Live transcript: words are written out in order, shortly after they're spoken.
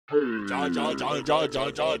Joystick,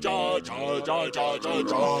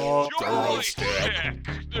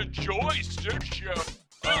 the Joystick Show.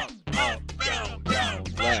 Up, down,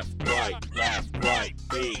 left, right,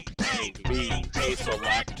 B,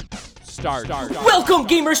 select. Start. Welcome,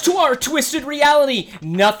 gamers, to our twisted reality.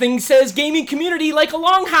 Nothing says gaming community like a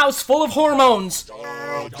longhouse full of hormones.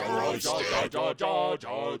 Joystick,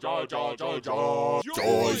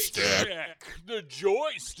 the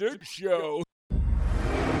Joystick Show.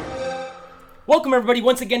 Welcome, everybody,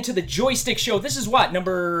 once again to the Joystick Show. This is what,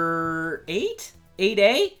 number 8?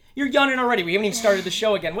 8A? You're yawning already. We haven't even started the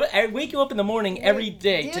show again. I wake you up in the morning every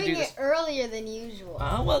day to do this. Doing it earlier than usual.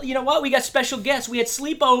 Well, you know what? We got special guests. We had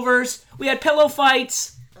sleepovers. We had pillow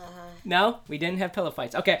fights. No, we didn't have pillow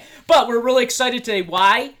fights. Okay, but we're really excited today.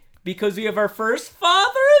 Why? Because we have our first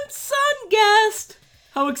father and son guest.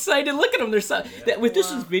 How excited. Look at them. They're so... If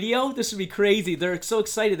this was video, this would be crazy. They're so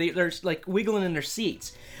excited. They're like wiggling in their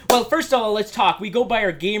seats. Well, first of all, let's talk. We go by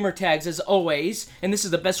our gamer tags as always, and this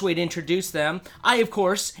is the best way to introduce them. I, of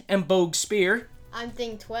course, am Bogue Spear. I'm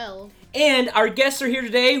Thing 12. And our guests are here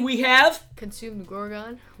today. We have... Consumed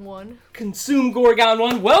Gorgon 1. Consumed Gorgon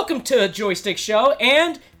 1. Welcome to Joystick Show.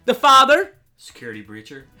 And the father... Security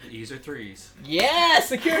Breacher, the E's are 3s. Yes,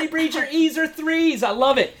 Security Breacher, E's are 3s. I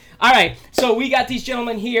love it. All right, so we got these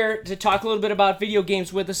gentlemen here to talk a little bit about video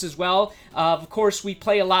games with us as well. Of course, we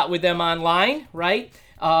play a lot with them online, right?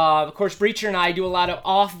 Of course, Breacher and I do a lot of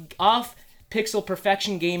off pixel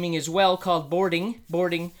perfection gaming as well, called boarding.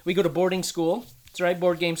 We go to boarding school. That's right,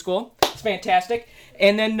 board game school. It's fantastic.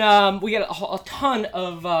 And then we got a ton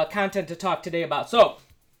of content to talk today about. So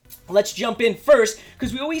let's jump in first,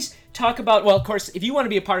 because we always talk about, well, of course, if you want to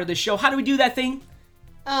be a part of this show, how do we do that thing?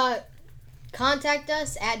 Contact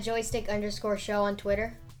us at joystick_show on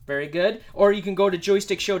Twitter. Very good. Or you can go to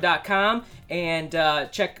joystickshow.com and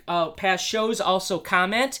check out past shows. Also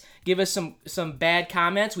comment. Give us some bad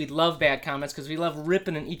comments. We love bad comments because we love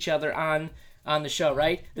ripping at each other on the show,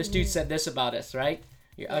 right? This dude said this about us, right?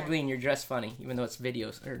 You're ugly and you're dressed funny, even though it's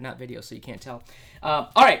videos, or not videos, so you can't tell.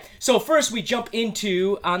 All right, so first we jump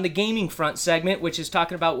into on the gaming front segment, which is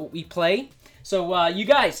talking about what we play. So you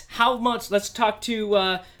guys, how much, let's talk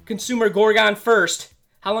to Consumer Gorgon first.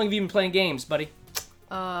 How long have you been playing games, buddy?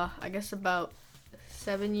 I guess about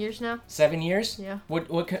 7 years now. 7 years? Yeah.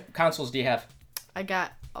 What consoles do you have? I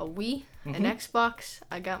got a Wii, an Xbox.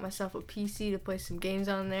 I got myself a PC to play some games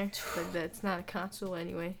on there, but that's not a console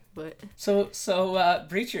anyway. But so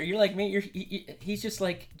Breacher, you're like me. He's just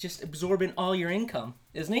absorbing all your income,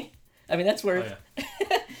 isn't he? I mean, that's where. Oh, yeah.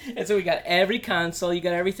 And so we got every console. You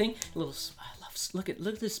got everything. Look at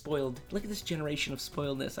this look at this generation of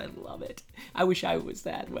spoiledness. I love it. I wish I was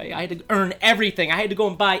that way. I had to earn everything. I had to go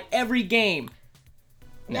and buy every game.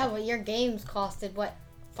 No, but your games costed what,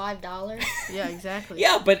 $5? yeah, exactly.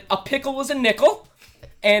 Yeah, but a pickle was a nickel.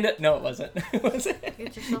 And no, it wasn't. Was it?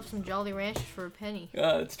 Get yourself some Jolly Ranchers for a penny.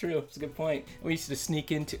 Oh, that's true. It's a good point. We used to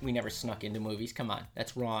sneak into. We never snuck into movies. Come on,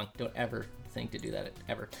 that's wrong. Don't ever think to do that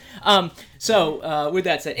ever. With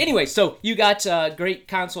that said, anyway, so you got great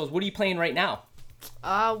consoles. What are you playing right now?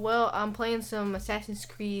 Well, I'm playing some Assassin's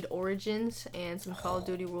Creed Origins and some Call of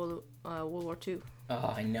Duty World War II.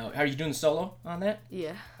 Oh, I know. Are you doing solo on that?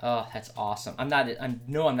 Yeah. Oh, that's awesome. I'm not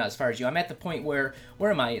as far as you. I'm at the point where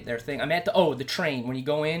am I at their thing? I'm at the train. When you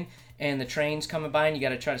go in and the train's coming by and you got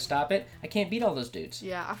to try to stop it. I can't beat all those dudes.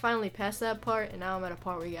 Yeah, I finally passed that part, and now I'm at a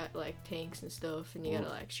part where you got like tanks and stuff, and you got to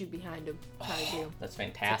like shoot behind them. That's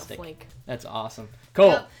fantastic. Like a flank. That's awesome. Cool.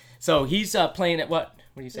 Yep. So he's playing at what?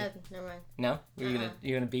 What do you say? Nothing, never mind. No? You're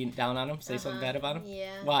gonna be down on him? Say something bad about him?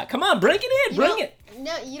 Yeah. Why? Come on, bring it in! Bring it!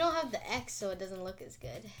 No, you don't have the X, so it doesn't look as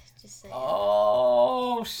good. Just saying.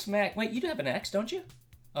 Oh, smack. Wait, you do have an X, don't you?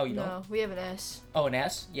 Oh, you don't? No, we have an S. Oh, an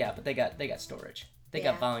S? Yeah, but they got storage. They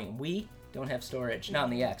got volume. We don't have storage. Not on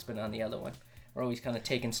the X, but on the other one. We're always kind of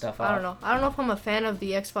taking stuff off. I don't know if I'm a fan of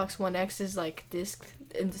the Xbox One X's like disc.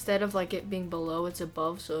 Instead of like it being below, it's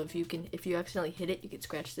above. So if you accidentally hit it, you can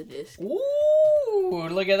scratch the disc. Ooh,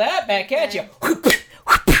 look at that! Back at you. Look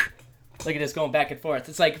at this going back and forth.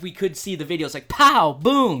 It's like we could see the videos like pow,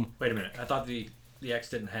 boom. Wait a minute. I thought the X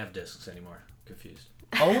didn't have discs anymore. Confused.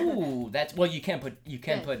 Oh, that's you can put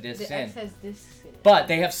discs the in. X has discs in it. But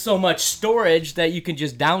they have so much storage that you can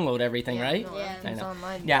just download everything, right? No, Yeah. it's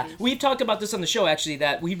online. Yeah, movies. we've talked about this on the show, actually,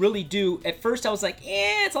 that we really do. At first, I was like,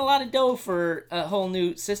 it's a lot of dough for a whole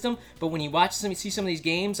new system. But when you see some of these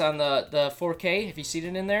games on the 4K, if you see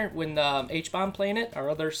it in there, when H-Bomb playing it, our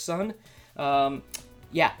other son,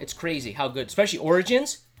 yeah, it's crazy how good. Especially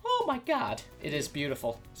Origins. Oh my God, it is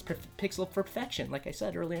beautiful. It's pixel perfection, like I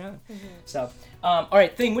said earlier on. Mm-hmm. So, all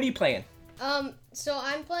right, Thing, what are you playing? So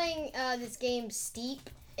I'm playing this game Steep.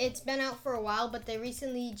 It's been out for a while, but they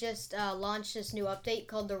recently just launched this new update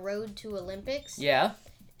called the Road to Olympics. Yeah.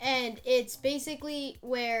 And it's basically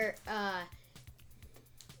where,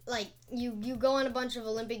 like, you go on a bunch of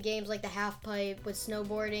Olympic games, like the half pipe with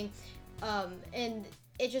snowboarding, and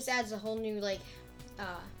it just adds a whole new, like,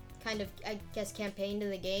 kind of, I guess, campaign to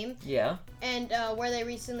the game. Yeah. And where they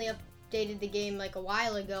recently updated the game, like, a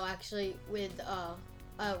while ago, actually, with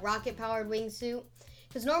a rocket-powered wingsuit.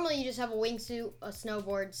 Because normally you just have a wingsuit, a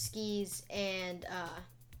snowboard, skis, and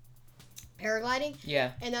paragliding.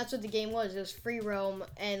 Yeah. And that's what the game was. It was free roam,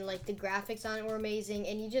 and like the graphics on it were amazing.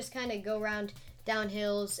 And you just kind of go around down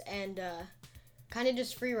hills and kind of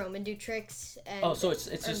just free roam and do tricks and so it's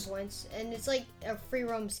earn just points. And it's like a free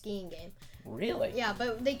roam skiing game. Really? Yeah,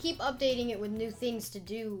 but they keep updating it with new things to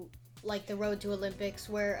do, like the Road to Olympics,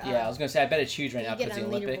 where yeah, I was gonna say I bet it's huge right you now get because on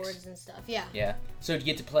the Olympics. leaderboards and stuff. Yeah. Yeah. So you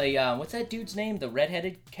get to play. What's that dude's name? The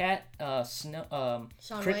redheaded cat. Shaun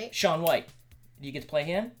White. Shaun White. Do you get to play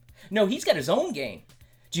him? No, he's got his own game.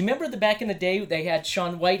 Do you remember back in the day they had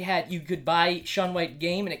Shaun White you could buy Shaun White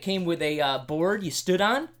game and it came with a board you stood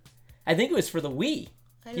on? I think it was for the Wii.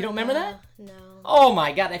 You don't remember that? No. Oh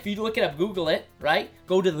my God! If you look it up, Google it. Right?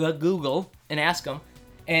 Go to the Google and ask them.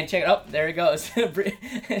 And check it out. There it goes.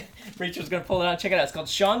 Rachel's going to pull it out. Check it out. It's called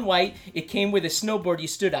Shaun White. It came with a snowboard you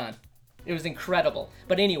stood on. It was incredible.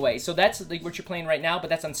 But anyway, so that's like what you're playing right now, but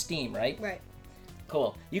that's on Steam, right? Right.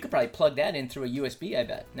 Cool. You could probably plug that in through a USB, I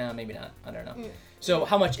bet. No, maybe not. I don't know. So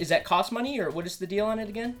how much, is that cost money, or what is the deal on it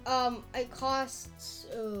again? It costs,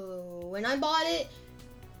 when I bought it,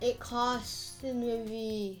 it cost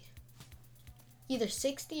maybe either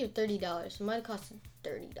 $60 or $30. It might have cost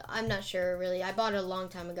 $30. I'm not sure really. I bought it a long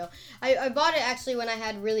time ago. I bought it actually when I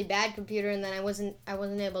had a really bad computer, and then I wasn't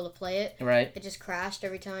able to play it. Right. It just crashed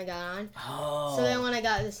every time I got on. Oh. So then when I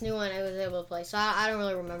got this new one, I was able to play. So I don't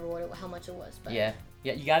really remember how much it was. But Yeah.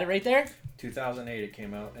 Yeah, you got it right there? 2008 it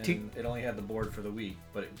came out, and it only had the board for the Wii,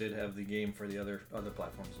 but it did have the game for the other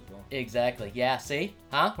platforms as well. Exactly. Yeah, see?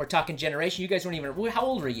 Huh? We're talking generation. You guys weren't even, how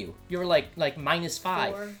old were you? You were like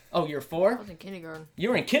 -5. 4. Oh, you're 4? I was in kindergarten. You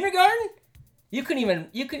were in kindergarten? You couldn't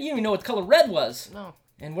even know what color red was. No.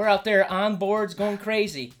 And we're out there on boards going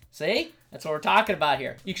crazy. See? That's what we're talking about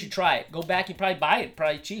here. You should try it. Go back and probably buy it.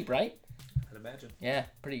 Probably cheap, right? I'd imagine. Yeah,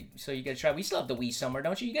 pretty. So you gotta try. We still have the Wii somewhere,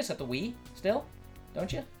 don't you? You guys have the Wii still?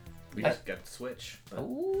 Don't you? We just got the Switch. But...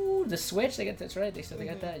 Ooh, the Switch. That's right. They said they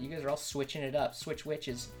got that. You guys are all switching it up. Switch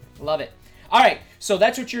witches. Love it. All right. So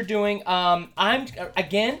that's what you're doing. I've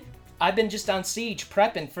been just on Siege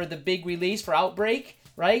prepping for the big release for Outbreak,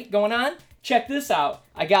 right? Going on. Check this out.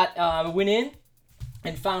 I went in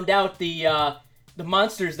and found out the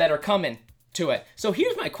monsters that are coming to it. So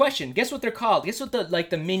here's my question. Guess what they're called? Guess what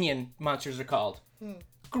the minion monsters are called?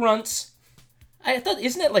 Grunts. I thought,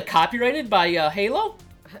 isn't it like copyrighted by Halo?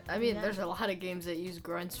 I mean, there's a lot of games that use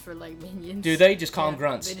grunts for like minions. Do they just call them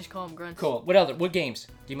grunts? They just call them grunts. Cool. What games?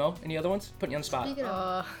 Demo? Any other ones? Putting you on the spot. Speaking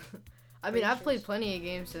of, I mean, I've played plenty of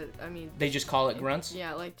games that, They just call it grunts?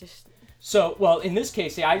 Yeah, like just... So, well, in this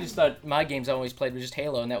case, I just thought my games I always played was just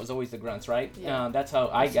Halo, and that was always the grunts, right? Yeah. That's how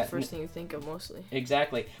I got... That's the first thing you think of, mostly.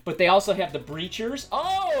 Exactly. But they also have the breachers.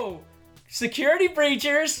 Oh! Security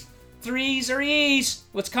breachers! 3s or E's.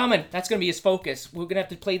 What's coming? That's going to be his focus. We're going to have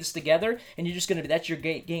to play this together, and you're just going to... That's your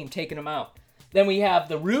game, taking them out. Then we have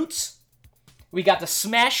the Roots. We got the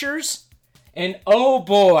Smashers. And, oh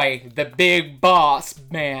boy, the big boss,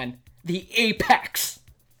 man. The Apex.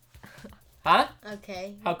 Huh?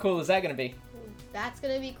 okay, How cool is that going to be? that's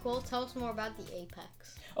gonna be cool. Tell us more about the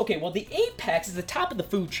Apex. Okay, well, the Apex is the top of the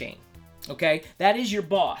food chain. Okay? That is your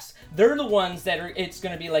boss. They're the ones that are... It's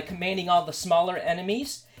going to be like commanding all the smaller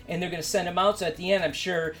enemies, and they're going to send them out. So at the end, I'm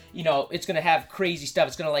sure, it's going to have crazy stuff.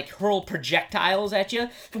 It's going to, like, hurl projectiles at you.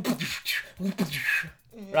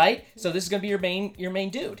 Right? So this is going to be your main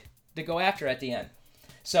dude to go after at the end.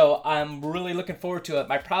 So I'm really looking forward to it.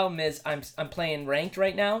 My problem is I'm playing ranked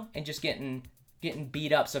right now and just getting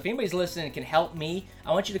beat up. So if anybody's listening and can help me,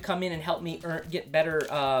 I want you to come in and help me get better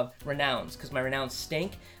renowns, because my renowns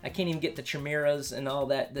stink. I can't even get the chimeras and all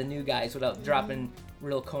that, the new guys, without dropping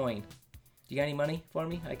real coin. You got any money for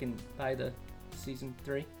me? I can buy the season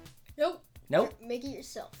 3. Nope. Make it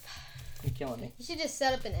yourself. You're killing me. You should just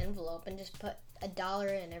set up an envelope and just put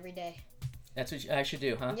 $1 in every day. That's what I should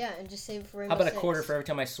do, huh? Yeah, and just save it for Rainbow How about Six. a quarter for every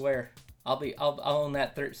time I swear? I'll own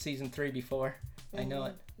that season 3 before. I know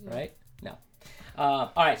it, right? No.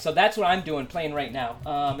 All right, so that's what I'm doing, playing right now.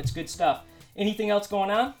 It's good stuff. Anything else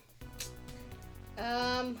going on?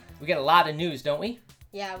 We got a lot of news, don't we?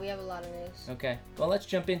 Yeah, we have a lot of news. Okay. Well, let's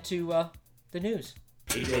jump into the news.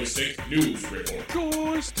 The Joystick News Report.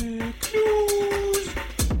 Joystick News!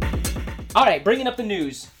 All right, bringing up the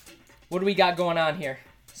news. What do we got going on here,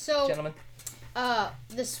 So, gentlemen?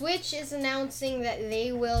 the Switch is announcing that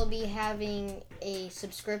they will be having a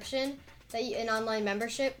subscription, an online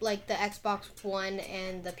membership, like the Xbox One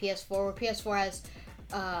and the PS4. Where PS4 has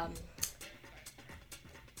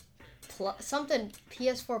something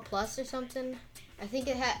PS4 Plus or something. I think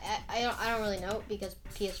it had. I don't really know because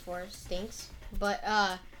PS4 stinks. But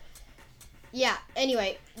yeah.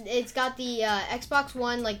 Anyway, it's got the Xbox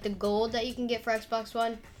One, like the gold that you can get for Xbox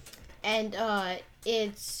One, and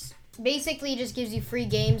it's basically just gives you free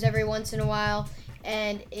games every once in a while,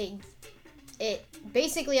 and it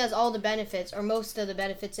basically has all the benefits, or most of the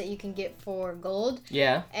benefits that you can get for gold.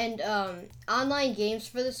 Yeah. And online games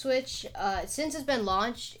for the Switch, since it's been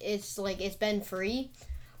launched, it's been free.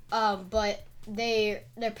 But their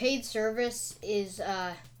paid service is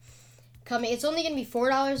coming. It's only gonna be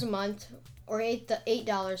 $4 a month, or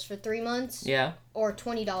 $8 for 3 months. Yeah. Or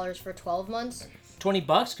 $20 for 12 months.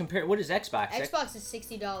 $20 compared. What is Xbox? Xbox is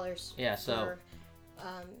 $60. Yeah. So.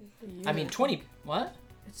 For, I mean, 20. What?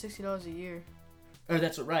 It's $60 a year. Oh,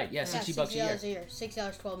 that's right. Yeah, $60 a year. $60 a year.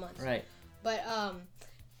 $6, 12 months. Right. But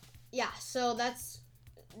yeah. So that's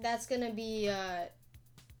gonna be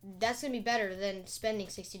better than spending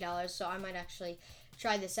 $60. So I might actually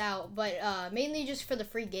try this out. But mainly just for the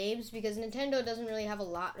free games, because Nintendo doesn't really have a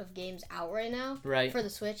lot of games out right now. Right. For the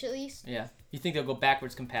Switch, at least. Yeah. You think they'll go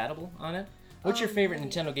backwards compatible on it? What's your favorite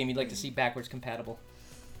Nintendo game you'd like to see backwards compatible?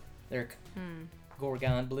 There.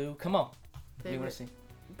 Gorgon Blue. Come on. What do you want to see?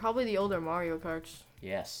 Probably the older Mario Karts.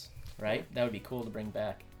 Yes. Right? That would be cool to bring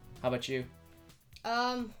back. How about you?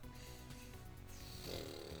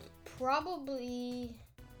 Probably.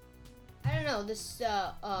 I don't know. This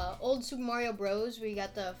old Super Mario Bros. Where you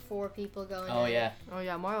got the 4 people going. Oh at it. yeah. Oh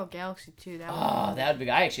yeah, Mario Galaxy 2. That Oh, that would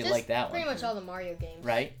be. I actually Just like that one. Pretty much all the Mario games.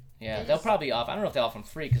 Right? Yeah. They're They'll just- probably off. I don't know if they'll offer them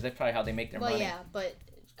free because that's probably how they make their Well, money. yeah, but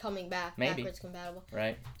coming back, Maybe. backwards compatible.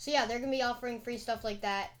 Right. So yeah, they're gonna be offering free stuff like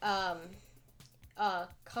that.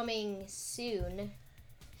 Coming soon.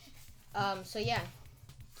 So yeah,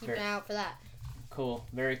 keep an eye out for that. Cool.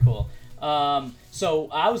 Very cool. So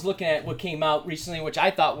I was looking at what came out recently, which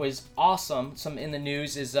I thought was awesome. Some in the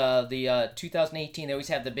news is the 2018. They always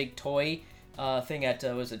have the big toy thing at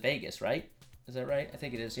was it Vegas, right? Is that right? I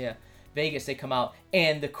think it is. Yeah, Vegas. They come out,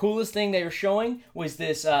 and the coolest thing they were showing was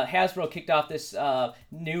this. Hasbro kicked off this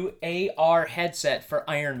new AR headset for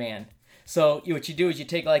Iron Man. So what you do is you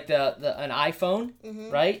take like an iPhone,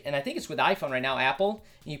 right? And I think it's with iPhone right now, Apple.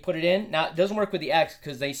 And you put it in. Now it doesn't work with the X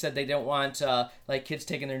because they said they don't want like kids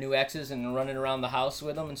taking their new X's and running around the house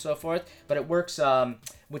with them and so forth. But it works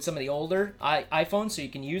with some of the older iPhones, so you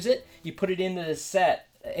can use it. You put it into the set.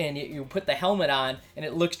 And you put the helmet on, and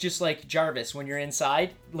it looks just like Jarvis when you're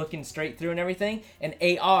inside, looking straight through and everything. And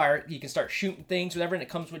AR, you can start shooting things, whatever, and it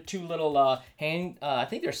comes with 2 little I think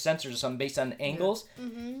they're sensors or something based on angles. Yeah.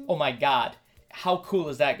 Mm-hmm. Oh my God, how cool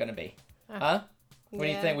is that going to be? Huh? What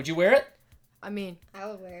do you think? Would you wear it? I mean, I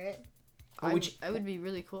would wear it. I would be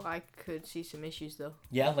really cool. I could see some issues though.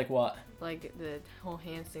 Yeah, like what? Like the whole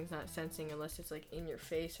hands thing's not sensing unless it's like in your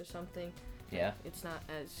face or something. Yeah. It's not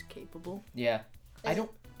as capable. Yeah.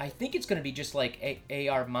 I think it's going to be just like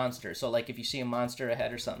AR monster. So like if you see a monster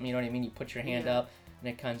ahead or something, you know what I mean? You put your hand up and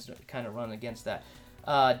it kind of run against that.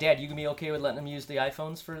 Dad, you going to be okay with letting them use the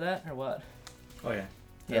iPhones for that or what? Oh yeah.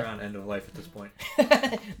 They're on end of life at this point.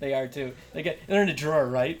 They are too. They're in a drawer,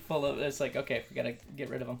 right? Full of. It's like, okay, we gotta get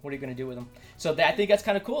rid of them. What are you gonna do with them? So I think that's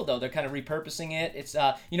kind of cool, though. They're kind of repurposing it. It's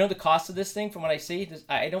the cost of this thing, from what I see.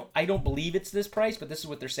 I don't believe it's this price, but this is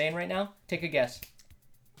what they're saying right now. Take a guess.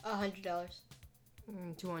 $100.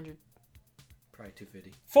 200. Probably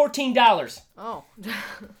 $250. $14. Oh. Look.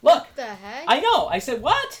 What the heck? I know. I said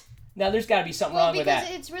what? Now there's got to be something wrong with that.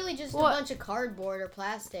 Because it's really just What? a bunch of cardboard or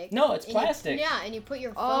plastic. No, it's plastic. Yeah, and you put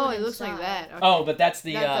your phone Oh, it looks inside. like that. Okay. Oh, but that's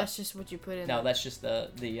the. That's just what you put in. No, that's just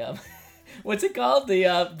the what's it called? The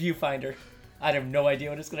viewfinder. I have no idea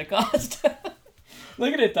what it's gonna cost.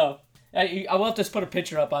 Look at it though. I will have to just put a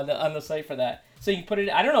picture up on the site for that. So you can put it.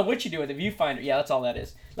 I don't know what you do with the viewfinder. Yeah, that's all that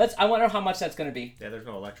is. I wonder how much that's gonna be. Yeah, there's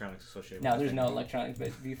no electronics associated. No, with there's it. no electronic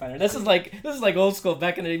viewfinder. This is like old school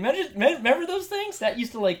back in the day. Remember those things that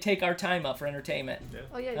used to like take our time up for entertainment? Yeah.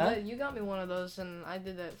 Oh yeah, Huh? you got me one of those, and I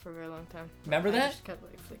did that for a very long time. Remember I that? just kept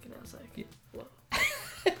like flicking. I was like, Yeah.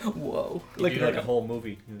 whoa. Whoa! You Look do at like it. a whole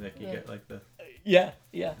movie. Like you Yeah. get like the. Yeah.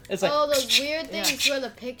 It's like Oh, those weird things where the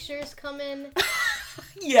pictures come in.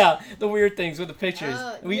 yeah, the weird things with the pictures.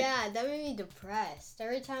 Oh, yeah, that made me depressed.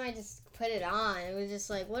 Every time I just put it on, it was just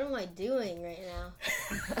like, what am I doing right now?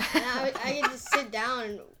 And I could just sit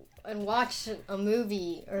down and watch a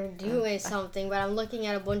movie or do something, but I'm looking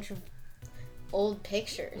at a bunch of old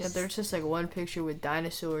pictures. Yeah, there's just like one picture with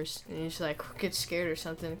dinosaurs, and you just like get scared or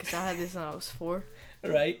something. Because I had this when I was 4.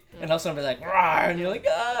 Right? Yeah. And all of a sudden, like, "Rawr," and you're like,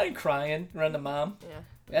 ah, and crying, run to mom. Yeah.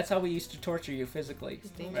 That's how we used to torture you physically,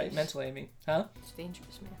 right? Mentally, I mean. Huh? It's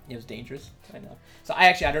dangerous, man. It was dangerous. I know. So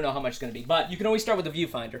I don't know how much it's going to be, but you can always start with the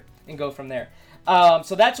viewfinder and go from there.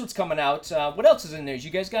 So that's what's coming out. What else is in the news?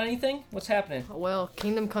 You guys got anything? What's happening? Well,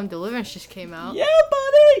 Kingdom Come Deliverance just came out. Yeah,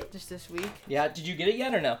 buddy! Just this week. Yeah, did you get it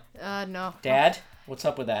yet or no? No. Dad, what's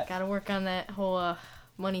up with that? Gotta work on that whole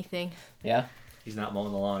money thing. Yeah? He's not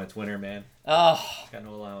mowing the lawn. It's winter, man. Oh. Got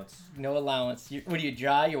no allowance. No allowance. What are you,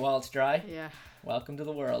 dry? Your wallet's dry? Yeah. Welcome to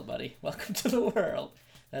the world, buddy. Welcome to the world.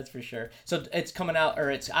 That's for sure. So it's coming out, or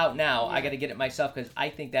it's out now. Yeah. I got to get it myself because I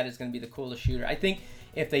think that is going to be the coolest shooter. I think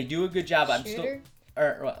if they do a good job, I'm still...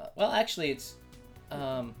 well, actually, it's...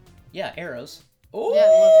 arrows.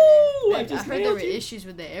 Oh, yeah, I heard there were issues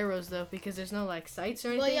with the arrows though because there's no like sights or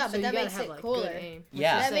anything. Well, yeah, but so that makes it like, cooler. Good aim.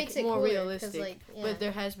 Yeah, that makes it more cooler, realistic. Like, yeah. But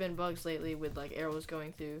there has been bugs lately with like arrows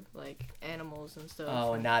going through like animals and stuff.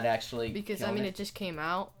 Oh, and not actually. Because I mean, it just came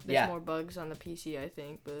out. There's more bugs on the PC, I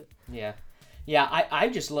think, but. Yeah. Yeah, I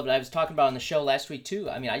just love it. I was talking about on the show last week too.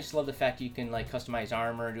 I mean, I just love the fact you can like customize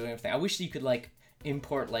armor and do everything. I wish you could like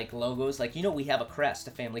import like logos. Like we have a crest,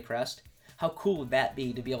 a family crest. How cool would that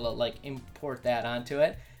be to be able to like import that onto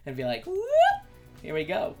it and be like, whoop, here we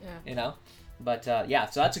go, But so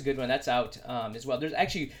that's a good one. That's out as well.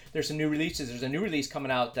 There's some new releases. There's a new release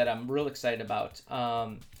coming out that I'm real excited about.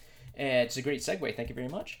 And it's a great segue. Thank you very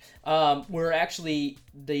much. We're actually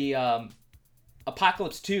the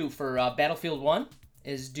Apocalypse 2 for Battlefield 1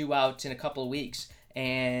 is due out in a couple of weeks,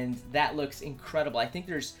 and that looks incredible. I think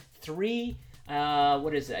there's 3.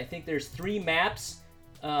 I think there's 3 maps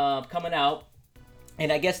coming out.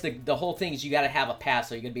 And I guess the whole thing is you got to have a pass,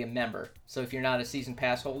 so you're going to be a member. So if you're not a season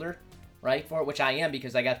pass holder, right, for it, which I am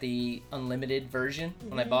because I got the unlimited version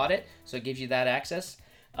when I bought it, so it gives you that access.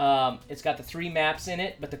 It's got the 3 maps in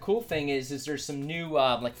it, but the cool thing is there's some new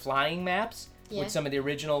like flying maps with some of the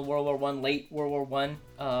original World War I, late World War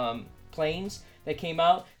I planes that came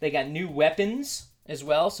out. They got new weapons as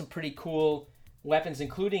well, some pretty cool weapons,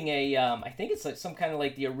 including a I think it's like some kind of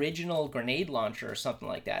like the original grenade launcher or something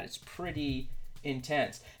like that. It's pretty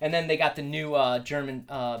intense. And then they got the new German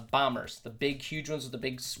bombers, the big huge ones with the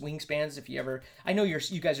big wingspans. If you ever, I know you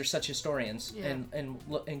guys are such historians and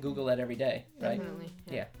Google that every day, right? Definitely.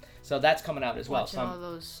 Yeah. So that's coming out as well. Watching all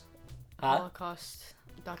those Holocaust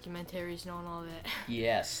documentaries, knowing all that.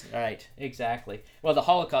 Yes, right, exactly. Well, the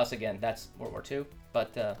Holocaust again, that's World War II,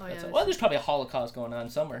 but there's probably a Holocaust going on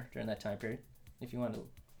somewhere during that time period, if you want to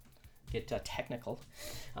get technical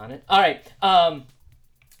on it. All right.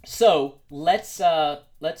 So let's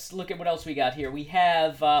look at what else we got here. We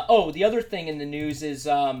have the other thing in the news is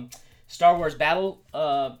Star Wars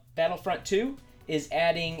Battlefront 2 is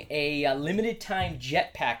adding a limited time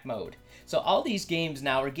jetpack mode. So all these games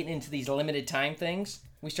now are getting into these limited time things.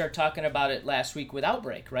 We started talking about it last week with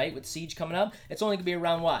Outbreak, right? With Siege coming up. It's only gonna be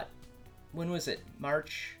around what? When was it?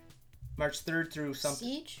 March 3rd through something.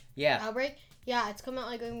 Siege? Yeah. Outbreak? Yeah, it's coming out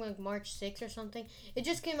like March 6th or something. It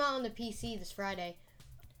just came out on the PC this Friday.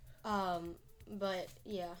 But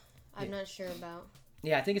yeah, I'm not sure about.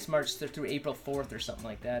 Yeah, I think it's March 3rd through April 4th or something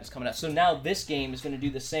like that. It's coming out. So now this game is going to do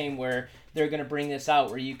the same where they're going to bring this out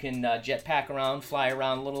where you can jetpack around, fly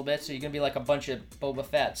around a little bit. So you're going to be like a bunch of Boba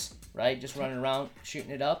Fett's, right? Just running around, shooting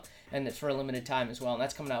it up. And it's for a limited time as well. And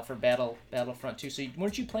that's coming out for Battlefront 2. So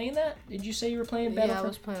weren't you playing that? Did you say you were playing Battlefront? Yeah, I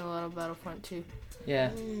was playing a lot of Battlefront 2. Yeah.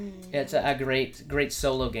 Yeah, it's a great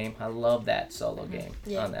solo game. I love that solo game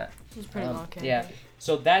on that. It's pretty long campaign. Yeah.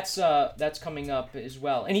 So that's coming up as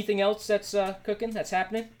well. Anything else that's cooking? That's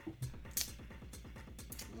happening?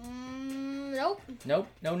 Nope. Nope.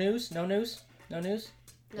 No news. No news. No news.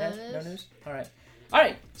 No news. All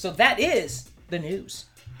right. So that is the news.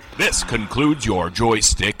 This concludes your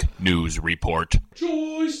Joystick News Report.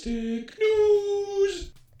 Joystick News.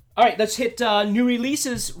 All right. Let's hit new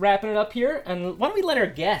releases. Wrapping it up here, and why don't we let our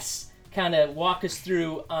guests kind of walk us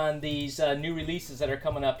through on these new releases that are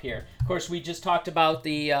coming up here. Of course, we just talked about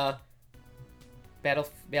the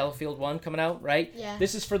Battlefield 1 coming out, right? Yeah.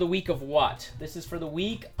 This is for the week of what? This is for the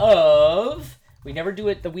week of... We never do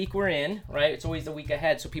it the week we're in, right? It's always the week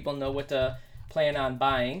ahead so people know what to plan on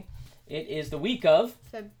buying. It is the week of...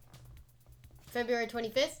 February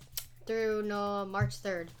 25th through March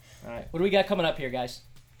 3rd. All right. What do we got coming up here, guys?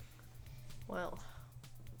 Well...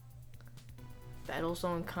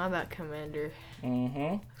 Battlezone Combat Commander.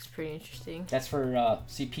 Mm-hmm. Looks pretty interesting. That's for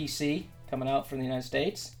CPC coming out from the United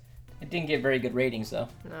States. It didn't get very good ratings, though.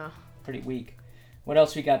 No. Pretty weak. What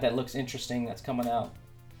else we got that looks interesting that's coming out?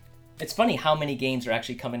 It's funny how many games are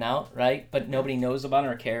actually coming out, right? But nobody knows about it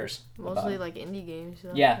or cares. Mostly like indie games.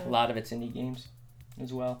 Though. Yeah, a lot of it's indie games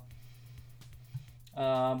as well.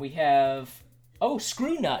 We have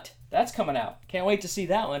Screw Nut. That's coming out. Can't wait to see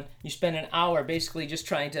that one. You spend an hour basically just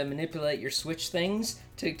trying to manipulate your Switch things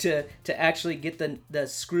to actually get the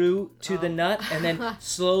screw to the nut, and then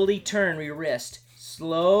slowly turn your wrist.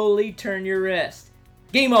 Slowly turn your wrist.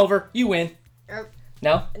 Game over. You win.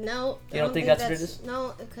 No? No. You don't think that's what it is?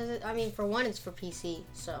 No, because, for one, it's for PC,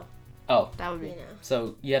 so. Oh. That would be. You know.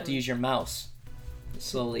 So you have to use your mouse.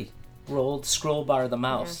 Slowly scroll bar the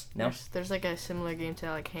mouse. Yeah. No? There's like a similar game to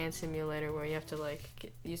like Hand Simulator where you have to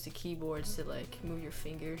like use the keyboards to like move your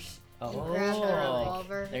fingers. Grab the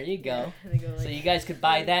revolver. There you go. Yeah, they go, like, So you guys could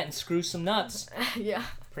buy that and screw some nuts. yeah.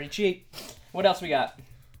 Pretty cheap. What else we got?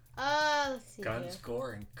 Let's see. Guns,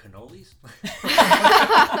 gore, and cannolis?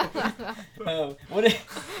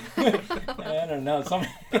 I don't know.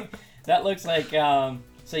 That looks like,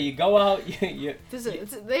 so you go out, They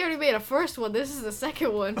already made a first one. This is the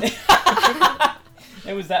second one.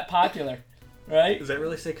 it was that popular, right? Does that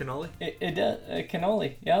really say cannoli? It does.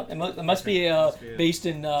 Cannoli, yeah. It must be based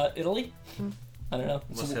in Italy. I don't know.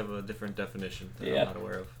 Must have a different definition that Yeah. I'm not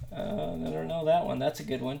aware of. I don't know that one. That's a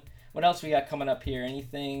good one. What else we got coming up here?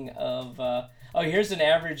 Anything of... here's an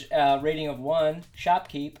average rating of 1.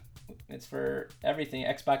 Shopkeep. It's for everything.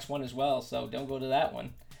 Xbox One as well, so don't go to that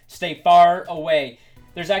one. Stay far away.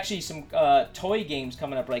 There's actually some toy games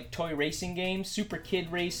coming up, like toy racing games. Super Kid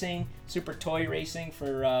Racing. Super Toy Racing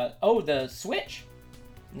for... the Switch.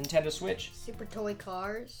 Nintendo Switch. Super Toy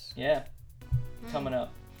Cars. Yeah. Coming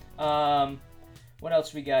up. What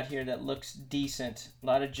else we got here that looks decent? A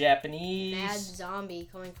lot of Japanese. Mad Zombie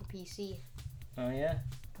coming for PC. Oh yeah,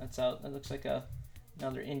 that's out. That looks like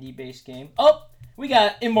another indie-based game. Oh, we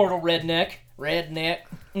got Immortal Redneck.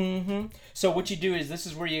 So what you do is this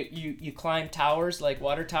is where you climb towers, like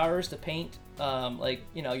water towers, to paint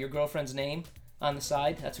your girlfriend's name on the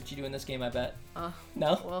side. That's what you do in this game, I bet.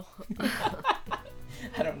 No? Well,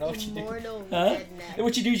 I don't know what you do. Immortal Huh? Redneck.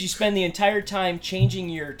 What you do is you spend the entire time changing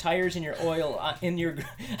your tires and your oil on your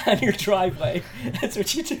driveway. That's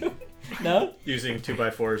what you do. No? Using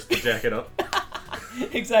 2x4s to jack it up.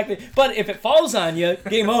 Exactly. But if it falls on you,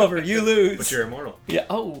 game over. You lose. But you're immortal. Yeah.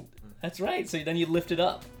 Oh, that's right. So then you lift it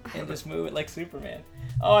up and just move it like Superman.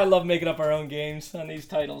 Oh, I love making up our own games on these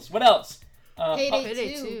titles. What else?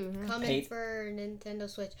 Payday 2 2, coming for Nintendo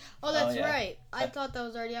Switch. Oh, that's yeah. right. I thought that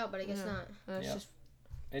was already out, but I guess not. It's Yeah. just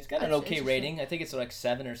It's got an That's okay interesting. rating. I think it's like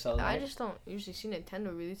 7 or so. I Right? just don't usually see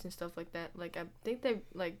Nintendo releasing stuff like that. Like, I think they,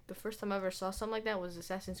 like, the first time I ever saw something like that was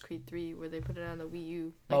Assassin's Creed 3, where they put it on the Wii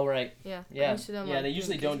U. Like, Oh, right. Yeah. I Yeah. used to them, Yeah, like, they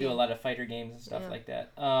usually doing don't do a kids' lot of fighter games and stuff Yeah. like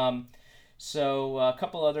that. So a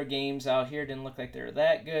couple other games out here didn't look like they were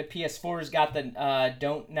that good. PS4's got the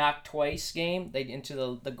Don't Knock Twice game. They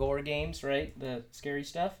into the gore games, right? The scary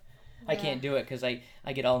stuff. I can't do it because I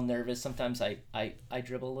get all nervous. Sometimes I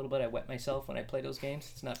dribble a little bit. I wet myself when I play those games.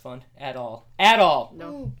 It's not fun at all. At all. No.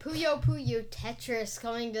 Ooh, Puyo Puyo Tetris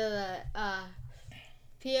coming to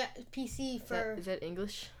the PC for Is that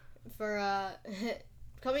English?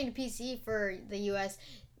 coming to PC for the US.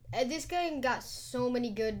 This game got so many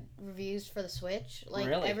good reviews for the Switch. Like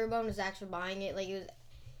Really? everyone was actually buying it. Like it was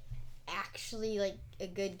actually like a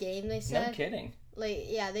good game. They said. No kidding. Like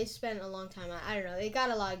yeah, they spent a long time. I don't know. They got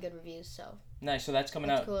a lot of good reviews. So Nice. So that's coming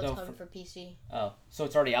that's out. cool. It's though, coming for PC. Oh, so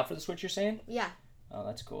it's already out for the Switch, you're saying? Yeah. Oh,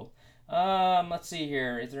 that's cool. Let's see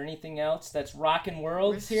here. Is there anything else that's Rockin'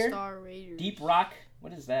 Worlds here? Star Raiders. Deep Rock.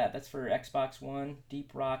 What is that? That's for Xbox One.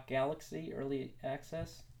 Deep Rock Galaxy Early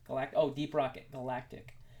Access. Deep Rock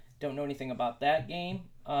Galactic. Don't know anything about that game.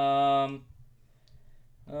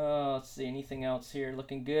 Let's see. Anything else here?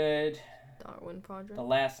 Looking good. Darwin Project. The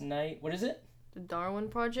Last Night. What is it? The Darwin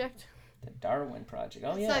Project. The Darwin Project.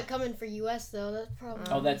 Oh It's yeah. not coming for US though. That's probably.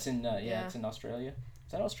 Oh, that's in Yeah. It's in Australia.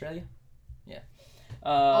 Is that Australia? Yeah.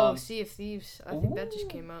 Sea of Thieves. I think that just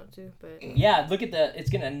came out too. But Yeah, look at the. It's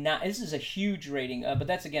gonna not. This is a huge rating, but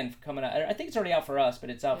that's again coming out. I think it's already out for us, but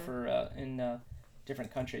it's out for in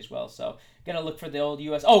different countries as well. So gotta look for the old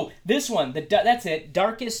US. Oh, this one. That's it.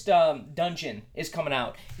 Darkest Dungeon is coming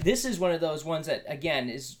out. This is one of those ones that again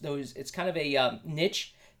is those. It's kind of a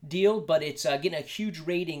niche deal, but it's getting a huge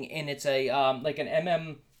rating, and it's a like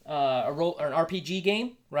an a role or an RPG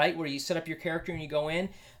game, right? Where you set up your character and you go in.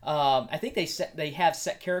 I think they have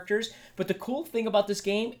set characters, but the cool thing about this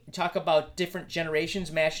game, talk about different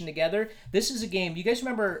generations mashing together. This is a game. You guys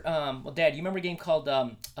remember? Dad, you remember a game called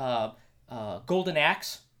Golden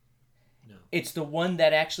Axe? No. It's the one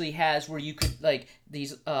that actually has where you could like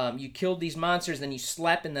these. You killed these monsters, then you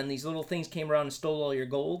slept, and then these little things came around and stole all your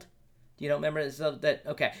gold. You don't remember that?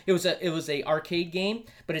 Okay, it was a arcade game,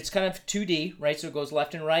 but it's kind of 2D, right? So it goes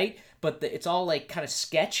left and right, but it's all like kind of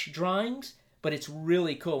sketch drawings. But it's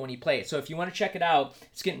really cool when you play it. So if you want to check it out,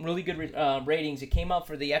 it's getting really good ratings. It came out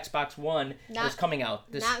for the Xbox One. It's coming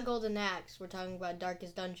out. Not Golden Axe. We're talking about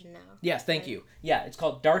Darkest Dungeon now. Yes, thank you. Yeah, it's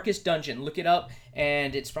called Darkest Dungeon. Look it up,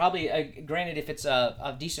 and it's probably, granted, if it's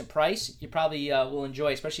a decent price, you probably will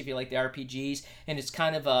enjoy, especially if you like the RPGs. And it's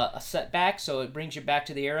kind of a setback, so it brings you back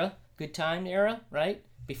to the era, good time era, right?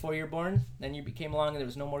 Before you were born, then you came along and there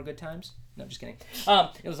was no more good times. No, just kidding.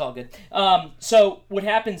 It was all good. So what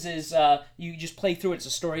happens is you just play through it. It's a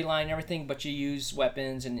storyline and everything, but you use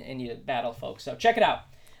weapons and you battle folks. So check it out.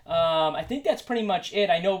 I think that's pretty much it.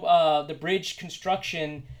 I know the bridge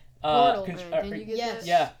construction. Portal, Did you get yes. that?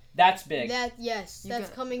 Yeah, that's big. That's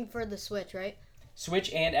coming for the Switch, right?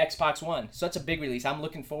 Switch and Xbox One. So that's a big release. I'm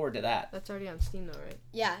looking forward to that. That's already on Steam, though, right?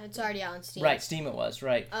 Yeah, it's already out on Steam. Right, Steam it was,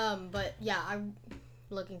 right. But yeah, I'm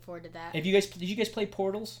looking forward to that. Did you guys play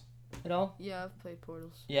Portals at all? Yeah, I've played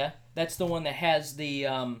Portals. Yeah, that's the one that has the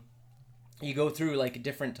you go through like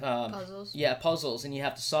different puzzles. Yeah, puzzles, and you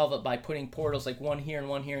have to solve it by putting portals like one here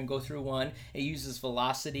and go through one. It uses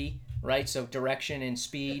velocity, right? So direction and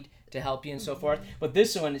speed to help you and so forth. But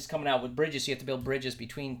this one is coming out with bridges, so you have to build bridges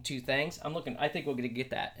between two things. I think we're going to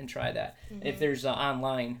get that and try that. If there's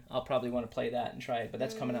online, I'll probably want to play that and try it, but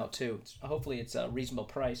that's coming out too. Hopefully it's a reasonable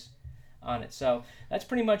price on it. So that's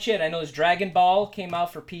pretty much it. I know there's Dragon Ball came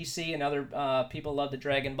out for PC, and other people love the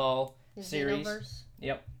Dragon Ball series. Xenoverse.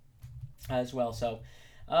 Yep, as well. So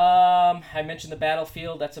I mentioned the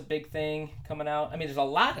Battlefield. That's a big thing coming out. I mean, there's a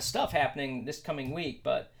lot of stuff happening this coming week,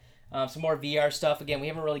 but some more VR stuff. Again, we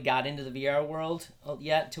haven't really got into the VR world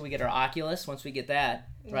yet until we get our Oculus. Once we get that,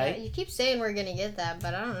 right? Yeah, you keep saying we're going to get that,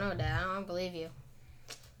 but I don't know, Dad. I don't believe you.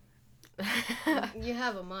 You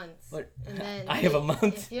have a month. What? And then I have a month?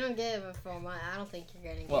 If you don't get it for a month, I don't think you're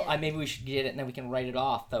going to get it. Maybe we should get it, and then we can write it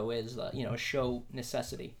off, though, as a show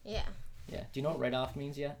necessity. Yeah. Yeah. Do you know what write off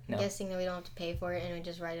means yet? No. I'm guessing that we don't have to pay for it, and we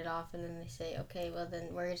just write it off, and then they say, okay, well,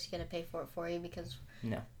 then we're just going to pay for it for you because...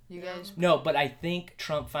 No. You guys... No, but I think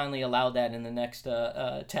Trump finally allowed that in the next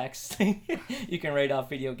tax thing. You can write off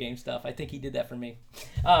video game stuff. I think he did that for me.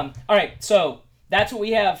 All right, so that's what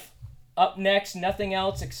we have up next. Nothing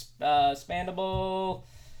else expandable.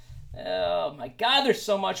 Oh my God, there's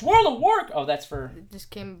so much. World of Warcraft. Oh, that's for. It just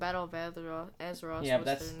came Battle of Azeroth. Yeah, but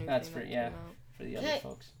that's for the other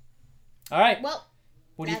folks. All right. Well,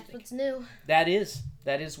 that's what's new. That is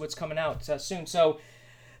what's coming out soon. So.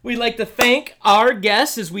 We'd like to thank our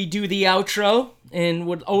guests as we do the outro, and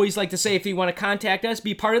would always like to say if you want to contact us,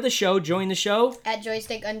 be part of the show, join the show. At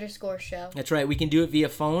Joystick_show. That's right. We can do it via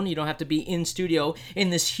phone. You don't have to be in studio, in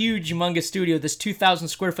this huge, humongous studio, this 2,000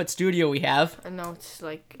 square foot studio we have. I know, it's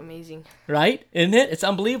like amazing. Right? Isn't it? It's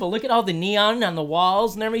unbelievable. Look at all the neon on the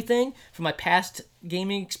walls and everything from my past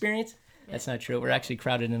gaming experience. That's not true. We're actually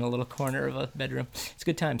crowded in a little corner of a bedroom. It's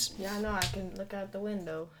good times. Yeah, I know. I can look out the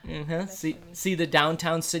window. See the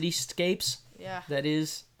downtown cityscapes? Yeah. That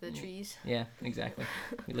is... The trees. Yeah, exactly.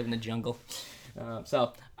 We live in the jungle. All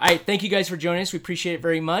right, thank you guys for joining us. We appreciate it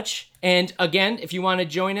very much. And again, if you want to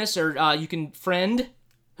join us, or you can friend...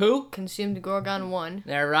 Who? Consumed Gorgon 1.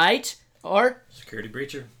 All right. Or... Security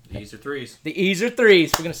Breacher. The E's are 3s. The E's are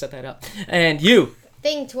 3s. We're going to set that up. And you.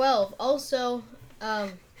 Thing 12. Also,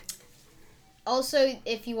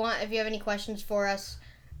 if you have any questions for us,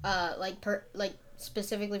 like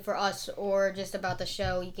specifically for us or just about the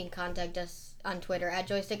show, you can contact us on Twitter at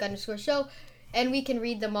Joystick_show, and we can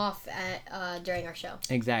read them off during our show.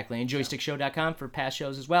 Exactly, and joystickshow.com for past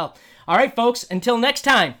shows as well. All right, folks, until next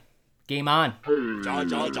time, game on. Joystick,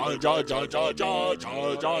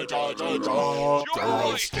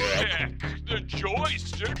 the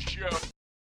Joystick Show.